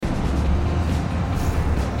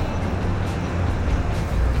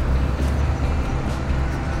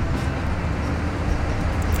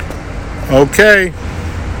Okay.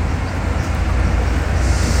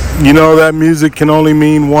 You know that music can only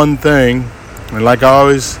mean one thing. And like I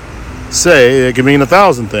always say, it can mean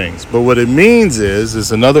 1,000 things. But what it means is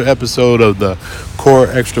it's another episode of the Core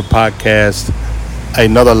Extra Podcast,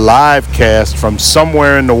 another live cast from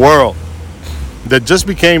somewhere in the world that just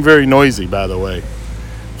became very noisy, by the way.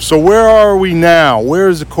 So where are we now? Where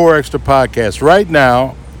is the Core Extra Podcast? Right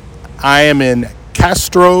now, I am in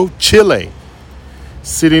Castro, Chile,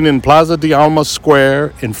 sitting in Plaza de Armas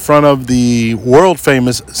Square in front of the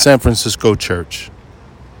world-famous San Francisco Church.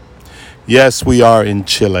 Yes, we are in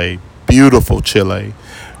Chile, beautiful Chile.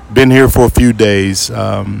 Been here for a few days.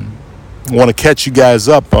 Want to catch you guys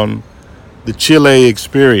up on the Chile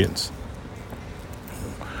experience.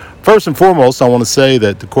 First and foremost, I want to say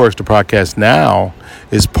that the Core Extra Podcast now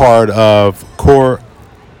is part of Core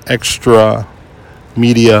Extra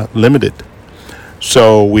Media Limited.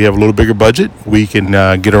 So we have a little bigger budget. We can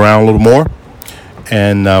get around a little more.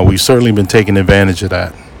 And we've certainly been taking advantage of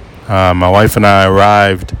that. My wife and I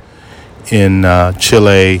arrived in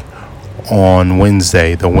Chile on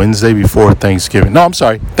Wednesday, the Wednesday before Thanksgiving. No, I'm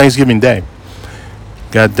sorry, Thanksgiving Day.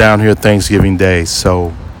 Got down here Thanksgiving Day.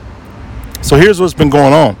 So here's what's been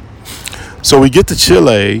going on. So we get to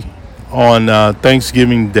Chile on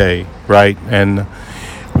Thanksgiving Day, right? And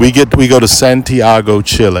we go to Santiago,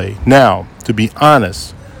 Chile. Now, to be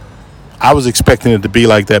honest, I was expecting it to be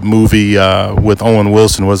like that movie with Owen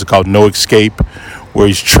Wilson. What's it called? No Escape, where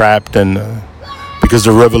he's trapped and because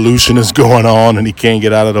the revolution is going on and he can't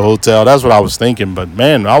get out of the hotel. That's what I was thinking. But,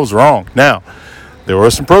 man, I was wrong. Now, there were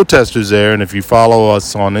some protesters there. And if you follow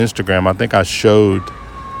us on Instagram, I think I showed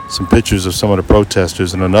some pictures of some of the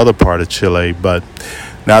protesters in another part of Chile. But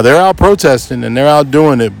now they're out protesting and they're out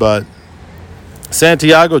doing it. But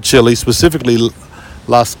Santiago, Chile, specifically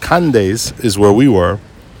Los Condes is where we were.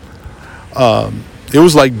 It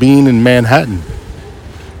was like being in Manhattan.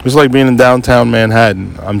 It was like being in downtown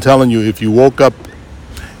Manhattan. I'm telling you, if you woke up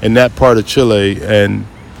in that part of Chile and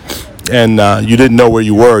you didn't know where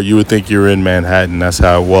you were, you would think you were in Manhattan. That's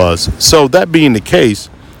how it was. So that being the case,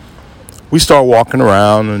 we start walking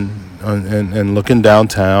around and looking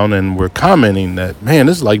downtown, and we're commenting that, man,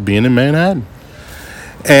 this is like being in Manhattan.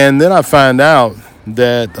 And then I find out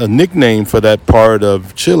that a nickname for that part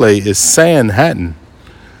of Chile is Sanhattan,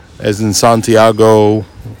 as in Santiago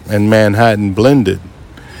and Manhattan blended.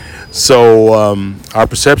 So our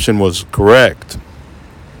perception was correct.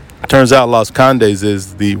 Turns out Los Condes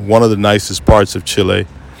is one of the nicest parts of Chile.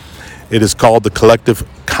 It is called the collective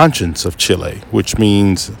conscience of Chile, which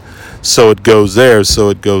means so it goes there, so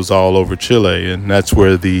it goes all over Chile. And that's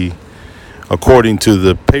where according to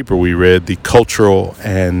the paper we read, the cultural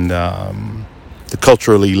and the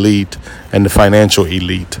cultural elite and the financial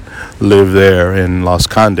elite live there in Los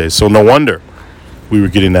Condes. So no wonder we were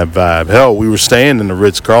getting that vibe. Hell, we were staying in the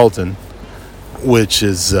Ritz-Carlton, which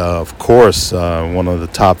is, of course, one of the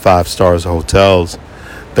top 5 stars hotels.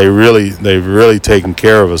 They've really taken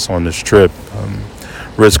care of us on this trip.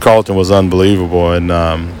 Ritz-Carlton was unbelievable, and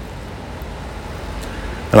I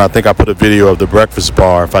think I put a video of the breakfast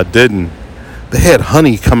bar. If I didn't, they had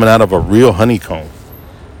honey coming out of a real honeycomb.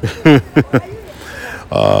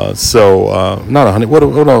 Not a honey.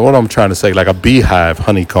 What I'm trying to say, like a beehive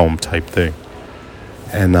honeycomb type thing.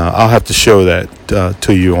 And I'll have to show that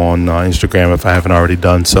to you on Instagram if I haven't already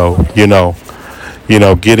done so. You know,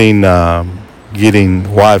 getting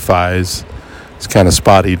Wi-Fi is kind of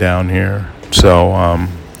spotty down here. So,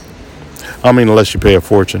 unless you pay a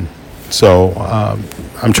fortune. So,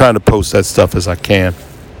 I'm trying to post that stuff as I can.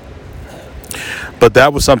 But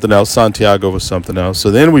that was something else. Santiago was something else.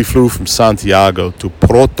 So then we flew from Santiago to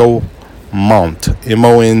Puerto Montt,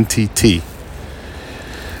 Montt,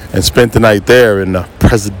 and spent the night there in the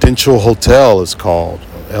Presidential Hotel, it's called,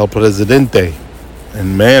 El Presidente.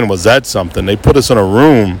 And man, was that something. They put us in a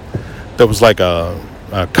room that was like a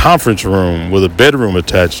conference room with a bedroom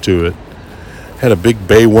attached to it. Had a big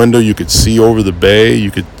bay window. You could see over the bay.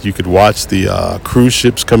 You could watch the cruise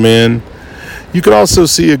ships come in. You could also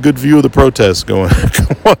see a good view of the protests going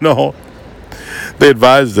on. They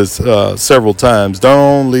advised us several times,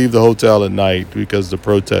 don't leave the hotel at night because the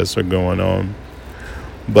protests are going on.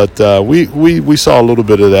 But we saw a little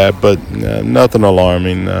bit of that, but nothing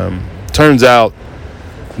alarming. Turns out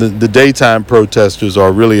the daytime protesters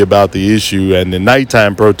are really about the issue, and the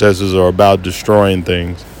nighttime protesters are about destroying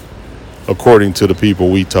things, according to the people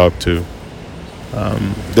we talked to.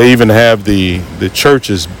 They even have the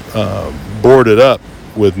churches boarded up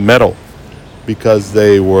with metal because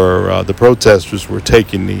the protesters were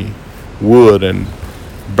taking the wood and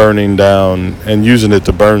burning down and using it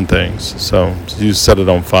to burn things. So you set it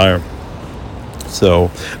on fire.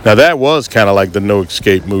 So now that was kind of like the No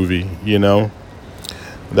Escape movie, you know.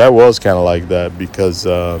 That was kind of like that because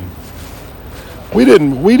we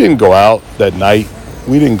didn't go out that night.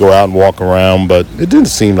 We didn't go out and walk around, but it didn't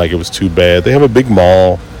seem like it was too bad. They have a big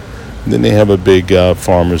mall, and then they have a big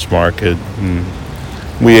farmers market. And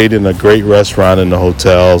we ate in a great restaurant in the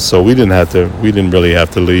hotel, so we didn't really have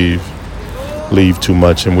to leave too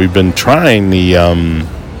much. And we've been trying the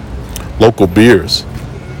local beers,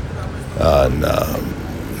 and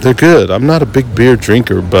they're good. I'm not a big beer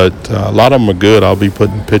drinker, but a lot of them are good. I'll be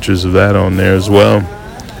putting pictures of that on there as well.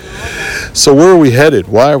 So where are we headed?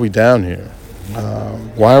 Why are we down here?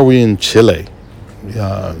 Why are we in Chile?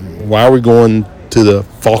 Why are we going to the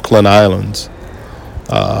Falkland Islands?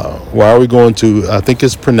 Why are we going to, I think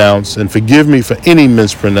it's pronounced, and forgive me for any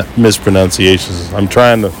mispronunciations. I'm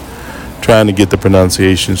trying to get the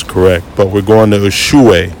pronunciations correct, but we're going to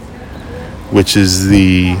Ushuaia, which is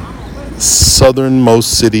the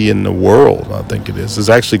southernmost city in the world. I think it is. It's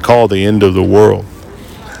actually called the end of the world.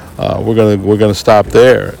 We're gonna stop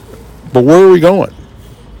there. But where are we going?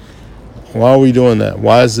 Why are we doing that?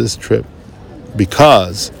 Why is this trip?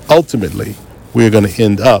 Because ultimately we're going to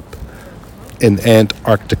end up in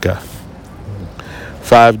Antarctica.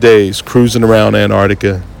 5 days cruising around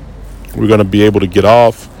Antarctica. We're going to be able to get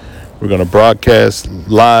off. We're going to broadcast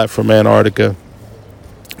live from Antarctica.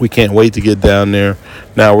 We can't wait to get down there.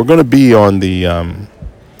 Now we're going to be on the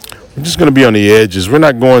we're just going to be on the edges. We're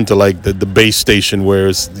not going to like the base station where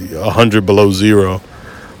it's 100 below zero,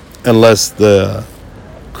 unless the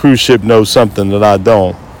cruise ship knows something that I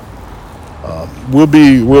don't. We'll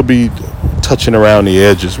be touching around the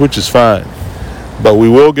edges, which is fine. But we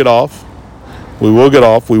will get off. We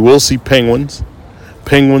will see penguins.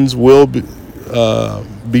 Penguins will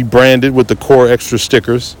be branded with the Core Extra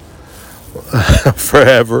stickers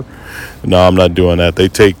forever. No, I'm not doing that. They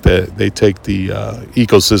take the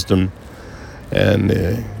ecosystem, and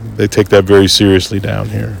they take that very seriously down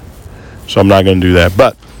here. So I'm not going to do that.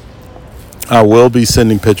 But I will be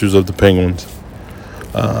sending pictures of the penguins.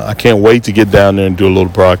 I can't wait to get down there and do a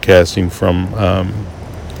little broadcasting from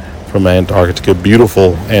Antarctica,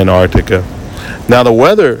 beautiful Antarctica. Now the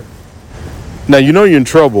weather, you know you're in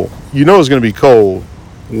trouble. You know it's going to be cold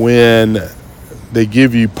when they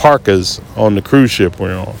give you parkas on the cruise ship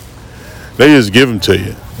we're on. They just give them to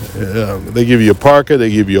you. They give you a parka, they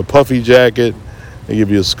give you a puffy jacket, they give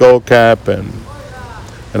you a skull cap, and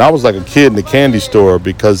I was like a kid in the candy store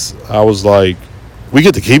because I was like, we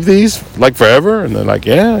get to keep these like forever? And they're like,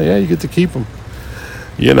 yeah, you get to keep them,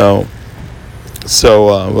 you know.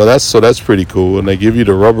 So, that's pretty cool. And they give you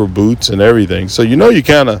the rubber boots and everything. So, you're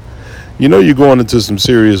going into some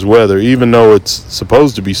serious weather, even though it's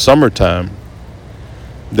supposed to be summertime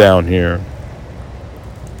down here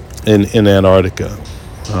in Antarctica,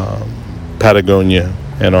 Patagonia,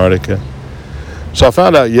 Antarctica. So I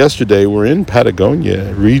found out yesterday we're in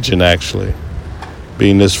Patagonia region, actually,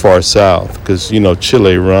 being this far south, because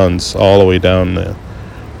Chile runs all the way down the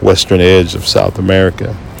western edge of South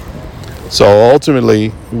America. So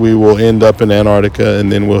ultimately we will end up in Antarctica,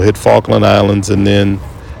 and then we'll hit Falkland Islands, and then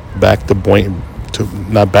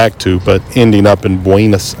ending up in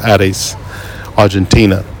Buenos Aires,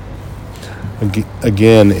 Argentina.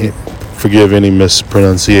 Again, forgive any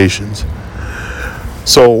mispronunciations.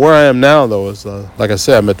 So where I am now, though, is like I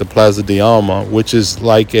said, I'm at the Plaza de Alma, which is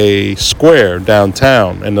like a square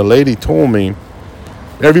downtown. And the lady told me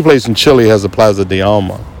every place in Chile has a Plaza de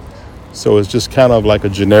Alma. So it's just kind of like a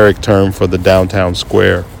generic term for the downtown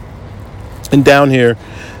square. And down here,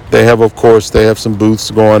 they have some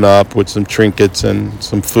booths going up with some trinkets and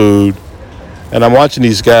some food. And I'm watching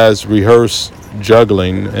these guys rehearse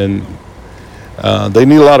juggling, and they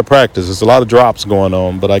need a lot of practice. There's a lot of drops going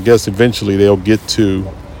on, but I guess eventually they'll get to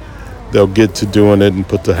doing it and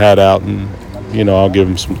put the hat out, and I'll give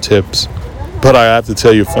them some tips. But I have to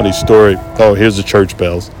tell you a funny story. Oh, here's the church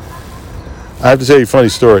bells. I have to tell you a funny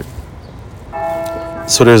story.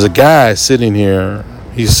 So there's a guy sitting here.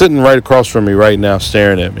 He's sitting right across from me right now,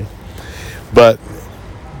 staring at me. But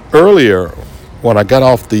earlier, when I got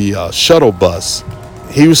off the shuttle bus,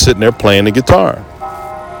 he was sitting there playing the guitar.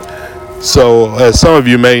 So, as some of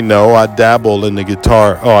you may know, I dabble in the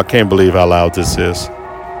guitar. Oh, I can't believe how loud this is.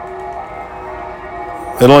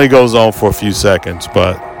 It only goes on for a few seconds,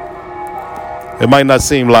 but it might not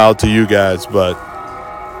seem loud to you guys, but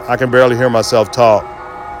I can barely hear myself talk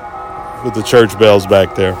with the church bells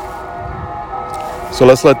back there. So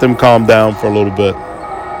let's let them calm down for a little bit.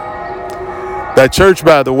 That church,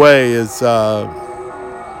 by the way, is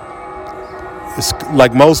it's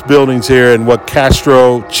like most buildings here, and what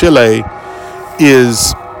Castro, Chile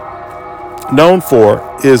is known for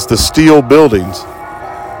is the steel buildings.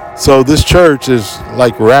 So this church is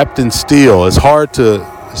like wrapped in steel. It's hard to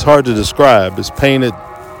describe. It's painted.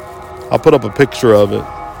 I'll put up a picture of it.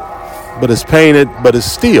 But it's painted, but it's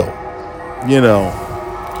steel. You know.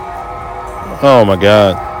 Oh my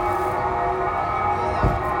God.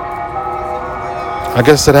 I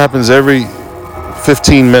guess that happens every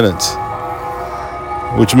 15 minutes.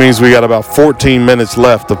 Which means we got about 14 minutes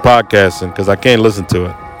left of podcasting because I can't listen to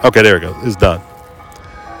it. Okay, there we go. It's done.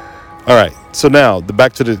 All right. So now,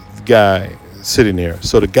 back to the guy sitting here.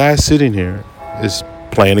 So the guy sitting here is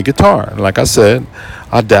playing a guitar. And like I said,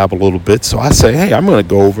 I dabble a little bit. So I say, hey, I'm going to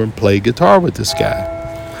go over and play guitar with this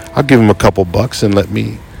guy. I'll give him a couple bucks and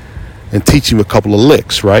teach him a couple of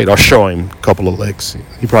licks, right? Or show him a couple of licks.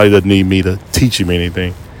 He probably doesn't need me to teach him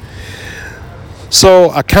anything.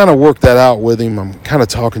 So I kind of worked that out with him. I'm kind of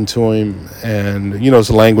talking to him, and, it's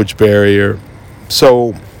a language barrier.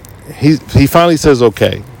 So he finally says,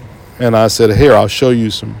 okay. And I said, here, I'll show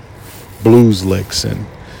you some blues licks. And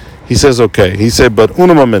he says, okay. He said, but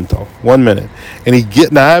un momento, 1 minute.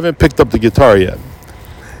 And now I haven't picked up the guitar yet.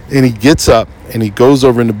 And he gets up, and he goes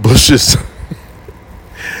over in the bushes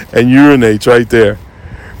and urinates right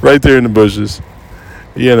there in the bushes.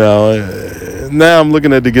 Now I'm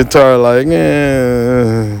looking at the guitar like,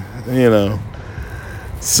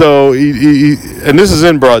 So he and this is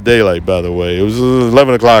in broad daylight, by the way. It was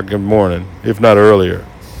 11 o'clock in the morning, if not earlier.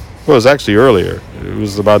 Well, it was actually earlier. It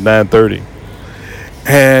was about 9:30.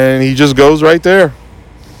 And he just goes right there.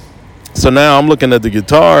 So now I'm looking at the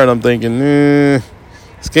guitar and I'm thinking,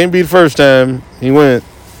 this can't be the first time he went.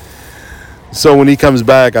 So when he comes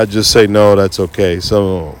back, I just say, no, that's okay.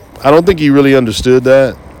 So I don't think he really understood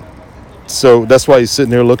that. So that's why he's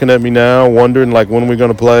sitting here looking at me now, wondering, like, when are we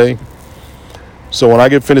going to play? So when I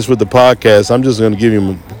get finished with the podcast, I'm just going to give him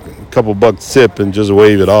a couple bucks tip and just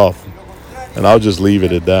wave it off. And I'll just leave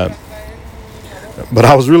it at that. But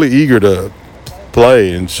I was really eager to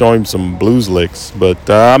play and show him some blues licks. But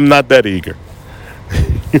I'm not that eager.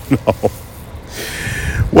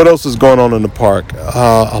 What else is going on in the park?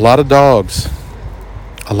 A lot of dogs.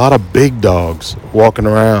 A lot of big dogs walking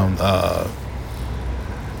around.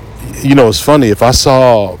 It's funny. If I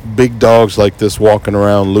saw big dogs like this walking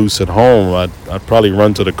around loose at home, I'd probably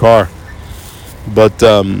run to the car. But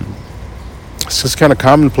it's just kind of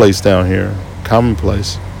commonplace down here.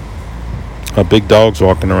 Commonplace. Big dogs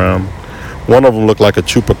walking around. One of them looked like a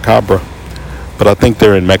chupacabra, but I think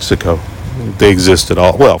they're in Mexico. They exist at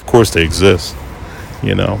all. Well, of course they exist.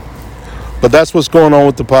 But that's what's going on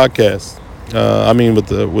with the podcast.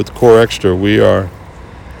 With Core Extra, we are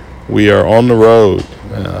on the road.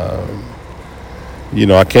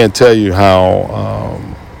 I can't tell you how.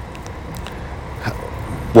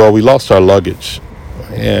 We lost our luggage,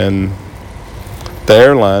 and the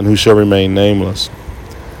airline, who shall remain nameless,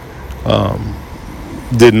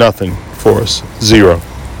 did nothing for us, zero.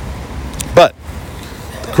 But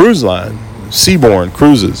the cruise line, Seabourn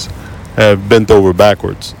Cruises, have bent over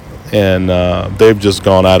backwards, and they've just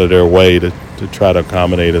gone out of their way to try to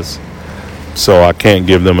accommodate us. So I can't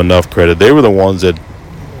give them enough credit. They were the ones that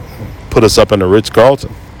put us up in the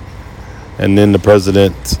Ritz-Carlton, and then the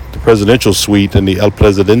presidential suite in the El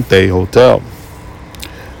Presidente Hotel.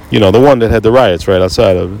 The one that had the riots right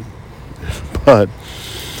outside of it. But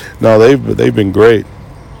no, they've been great.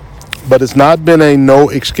 But it's not been a no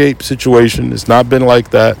escape situation. It's not been like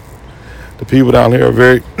that. The people down here are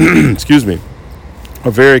very,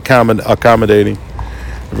 very accommodating,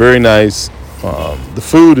 very nice. The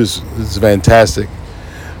food is fantastic.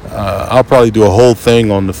 I'll probably do a whole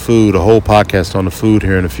thing on the food, a whole podcast on the food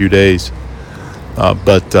here in a few days.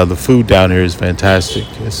 But the food down here is fantastic.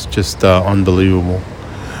 It's just unbelievable.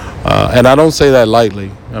 And I don't say that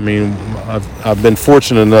lightly. I mean, I've been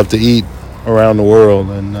fortunate enough to eat around the world,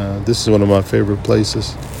 and this is one of my favorite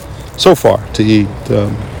places so far to eat.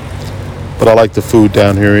 But I like the food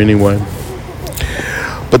down here anyway.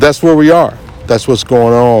 But that's where we are. That's what's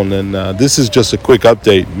going on. And this is just a quick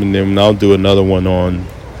update, and then I'll do another one on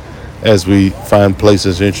as we find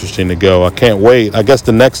places interesting to go. I can't wait. I guess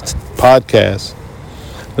the next podcast,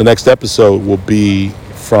 the next episode will be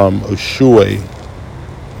from Ushuaia.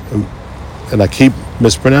 And I keep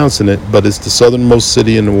mispronouncing it, but it's the southernmost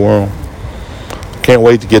city in the world. Can't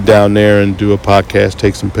wait to get down there and do a podcast,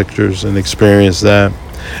 take some pictures, and experience that.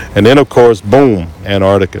 And then, of course, boom,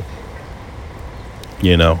 Antarctica.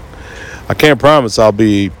 I can't promise I'll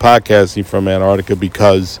be podcasting from Antarctica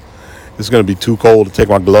because it's going to be too cold to take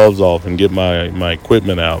my gloves off and get my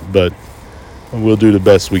equipment out. But we'll do the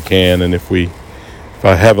best we can. And if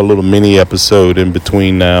I have a little mini episode in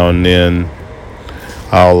between now and then,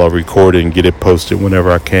 I'll record it and get it posted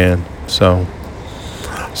whenever I can. So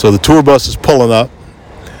the tour bus is pulling up.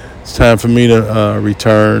 It's time for me to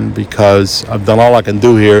return because I've done all I can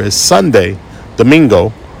do here. It's Sunday,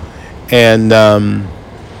 Domingo, and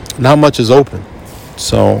not much is open.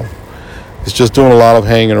 So it's just doing a lot of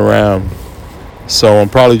hanging around. So I'm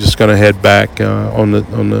probably just going to head back on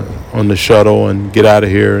the shuttle and get out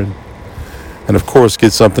of here and of course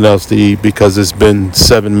get something else to eat because it's been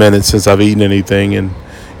 7 minutes since I've eaten anything. And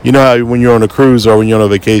you know how when you're on a cruise or when you're on a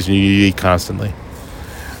vacation, you eat constantly.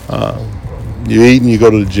 You eat and you go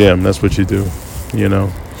to the gym. That's what you do, you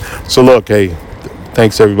know. So look, hey,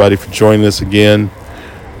 thanks everybody for joining us again.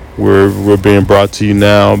 We're being brought to you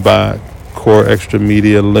now by Core Extra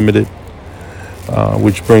Media Limited,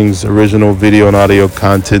 which brings original video and audio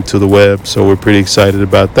content to the web. So we're pretty excited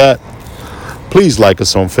about that. Please like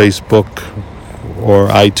us on Facebook or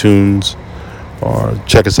iTunes, or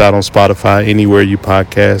check us out on Spotify, anywhere you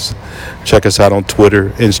podcast. Check us out on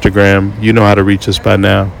Twitter, Instagram. You know how to reach us by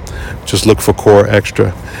now. Just look for Core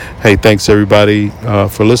Extra. Hey, thanks everybody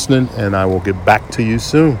for listening, and I will get back to you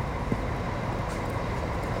soon.